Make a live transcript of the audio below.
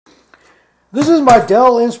This is my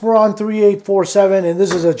Dell Inspiron 3847, and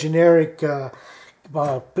this is a generic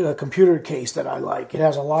computer case that I like. It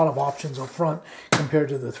has a lot of options up front compared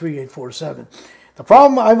to the 3847. The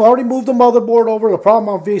problem, I've already moved the motherboard over. The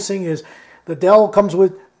problem I'm facing is the Dell comes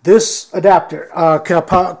with this adapter,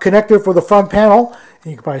 connector for the front panel.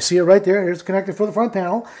 And you can probably see it right there. Here's the connector for the front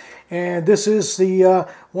panel. And this is the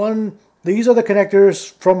one. These are the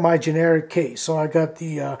connectors from my generic case. So I got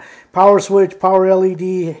the power switch, power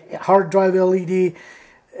LED, hard drive LED,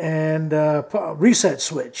 and reset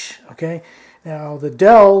switch. Okay. Now the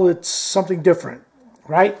Dell, it's something different,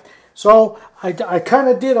 right? So I kind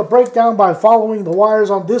of did a breakdown by following the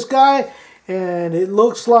wires on this guy, and it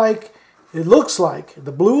looks like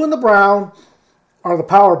the blue and the brown are the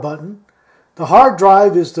power button. The hard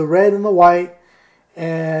drive is the red and the white,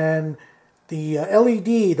 and the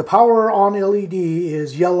LED, the power on LED,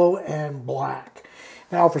 is yellow and black.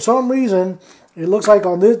 Now, for some reason, it looks like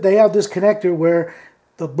on this they have this connector where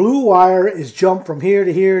the blue wire is jumped from here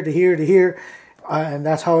to here to here to here, and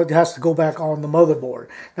that's how it has to go back on the motherboard.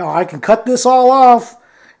 Now, I can cut this all off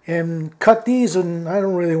and cut these, and I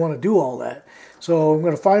don't really want to do all that. So I'm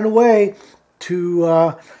going to find a way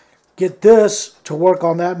to get this to work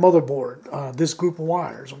on that motherboard, this group of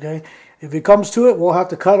wires, okay? If it comes to it, we'll have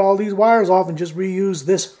to cut all these wires off and just reuse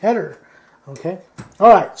this header, okay?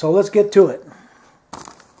 All right, so let's get to it.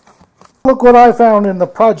 Look what I found in the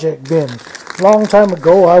project bin. A long time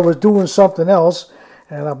ago, I was doing something else,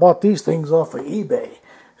 and I bought these things off of eBay.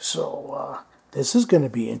 So this is going to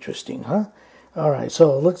be interesting, huh? All right,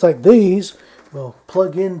 so it looks like these will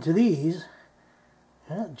plug into these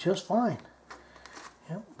just fine.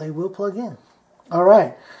 Yep, they will plug in. All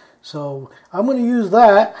right, so I'm going to use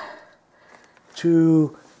that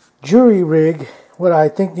to jury rig what I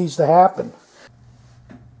think needs to happen.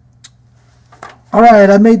 Alright,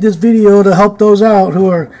 I made this video to help those out who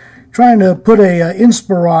are trying to put a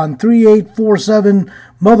Inspiron 3847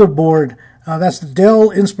 motherboard, that's the Dell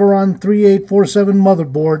Inspiron 3847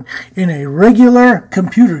 motherboard, in a regular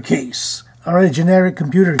computer case, alright, generic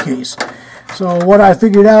computer case. So what I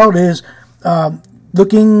figured out is,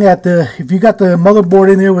 looking at if you got the motherboard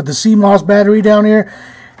in there with the CMOS battery down here,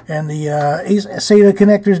 and the SATA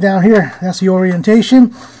connectors down here, that's the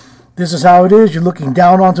orientation. This is how it is. You're looking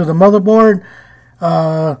down onto the motherboard.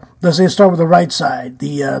 Let's say start with the right side.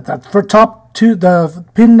 For top two, the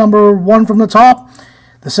pin number 1 from the top,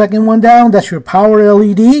 the second one down, that's your power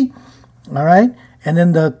LED. All right, and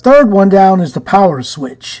then the third one down is the power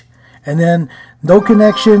switch, and then no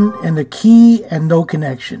connection, and the key, and no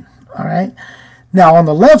connection. All right. Now on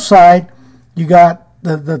the left side, you got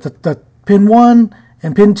the pin 1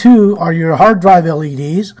 and pin 2 are your hard drive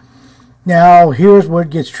LEDs. Now here's where it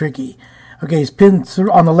gets tricky. Okay, it's pin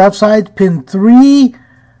on the left side, pin 3,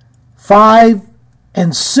 5,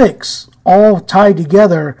 and 6 all tied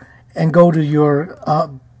together and go to your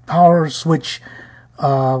power switch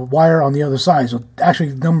wire on the other side. So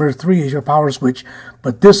actually number 3 is your power switch,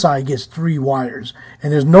 but this side gets 3 wires.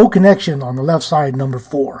 And there's no connection on the left side, number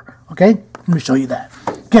 4. Okay, let me show you that.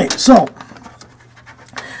 Okay, so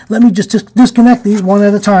let me just disconnect these one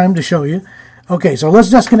at a time to show you. Okay, so let's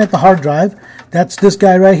disconnect the hard drive. That's this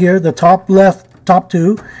guy right here, the top left, top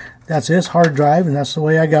 2. That's his hard drive, and that's the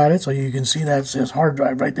way I got it. So you can see that says hard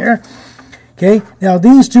drive right there. Okay, now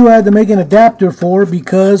these two I had to make an adapter for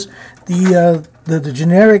because the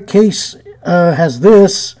generic case has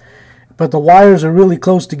this, but the wires are really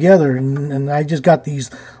close together, and I just got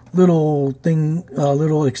these little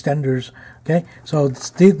extenders. Okay, so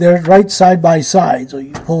they're right side by side. So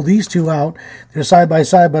you pull these two out, they're side by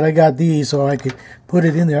side, but I got these so I could put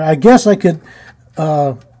it in there. I guess I could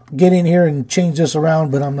get in here and change this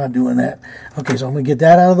around, but I'm not doing that. Okay, so I'm going to get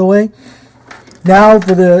that out of the way. Now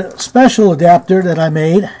for the special adapter that I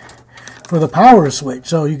made for the power switch.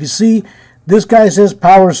 So you can see this guy says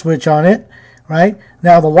power switch on it, right?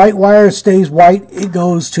 Now the white wire stays white. It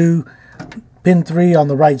goes to pin 3 on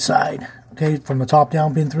the right side. Okay, from the top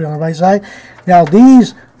down, pin 3 on the right side. Now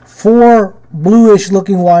these 4 bluish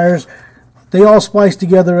looking wires, they all splice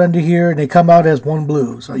together under here and they come out as one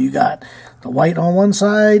blue. So you got the white on one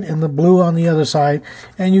side and the blue on the other side,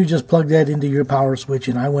 and you just plug that into your power switch.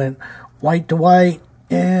 And I went white to white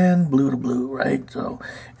and blue to blue, right? So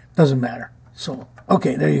it doesn't matter. So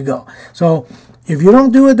okay, there you go. So if you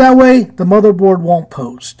don't do it that way, the motherboard won't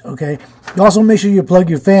post, okay? You also make sure you plug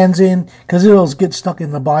your fans in because it'll get stuck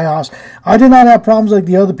in the BIOS. I did not have problems like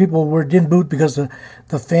the other people where it didn't boot because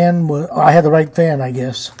the fan was, I had the right fan, I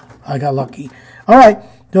guess. I got lucky. All right,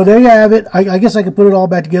 so there you have it. I guess I could put it all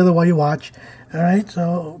back together while you watch. All right,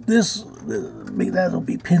 so that'll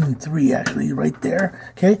be pin 3 actually right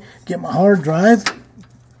there, okay? Get my hard drive.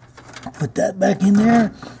 Put that back in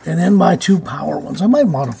there, and then my 2 power ones. I might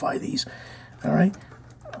modify these. All right,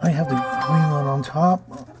 I have the green one on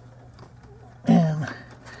top, and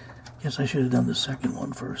guess I should have done the second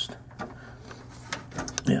one first.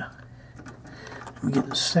 Yeah, let me get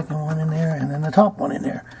the second one in there, and then the top one in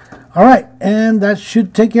there. All right, and that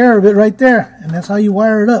should take care of it right there, and that's how you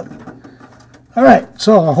wire it up. All right,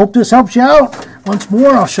 so I hope this helps you out. Once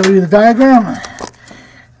more, I'll show you the diagram.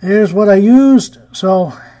 There's what I used,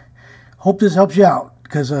 so hope this helps you out,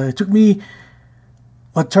 because it took me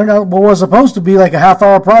what turned out what was supposed to be like a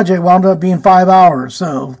half-hour project wound up being 5 hours.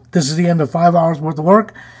 So this is the end of 5 hours worth of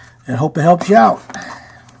work, and hope it helps you out.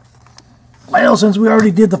 Well, since we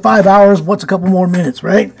already did the 5 hours, what's a couple more minutes,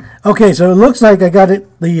 right? Okay, so it looks like I got it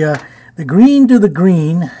the green to the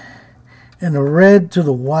green and the red to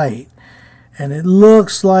the white. And it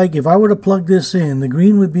looks like if I were to plug this in, the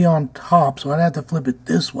green would be on top, so I'd have to flip it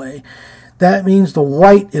this way. That means the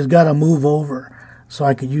white has got to move over, so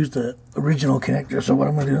I could use the original connector. So what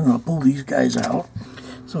I'm going to do, I'm going to pull these guys out.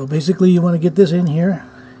 So basically you want to get this in here.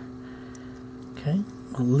 Okay,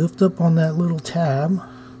 I'll lift up on that little tab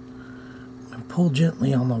and pull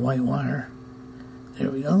gently on the white wire. There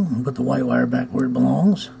we go, and put the white wire back where it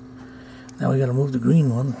belongs. Now we got to move the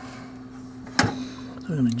green one. So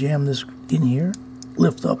I'm going to jam this in here,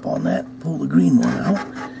 lift up on that, pull the green one out,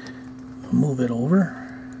 move it over.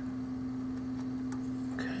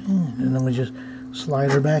 Okay, and then we just slide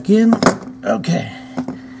her back in. Okay,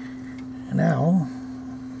 and now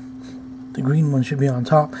the green one should be on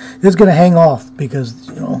top. It's going to hang off because,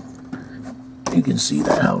 you know, you can see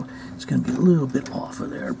that how it's going to be a little bit off of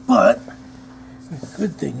there. But the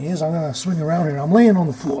good thing is I'm going to swing around here. I'm laying on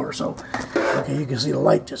the floor, so okay, you can see the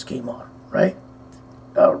light just came on, right?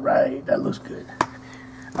 All right, that looks good.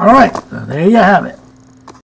 All right, so there you have it.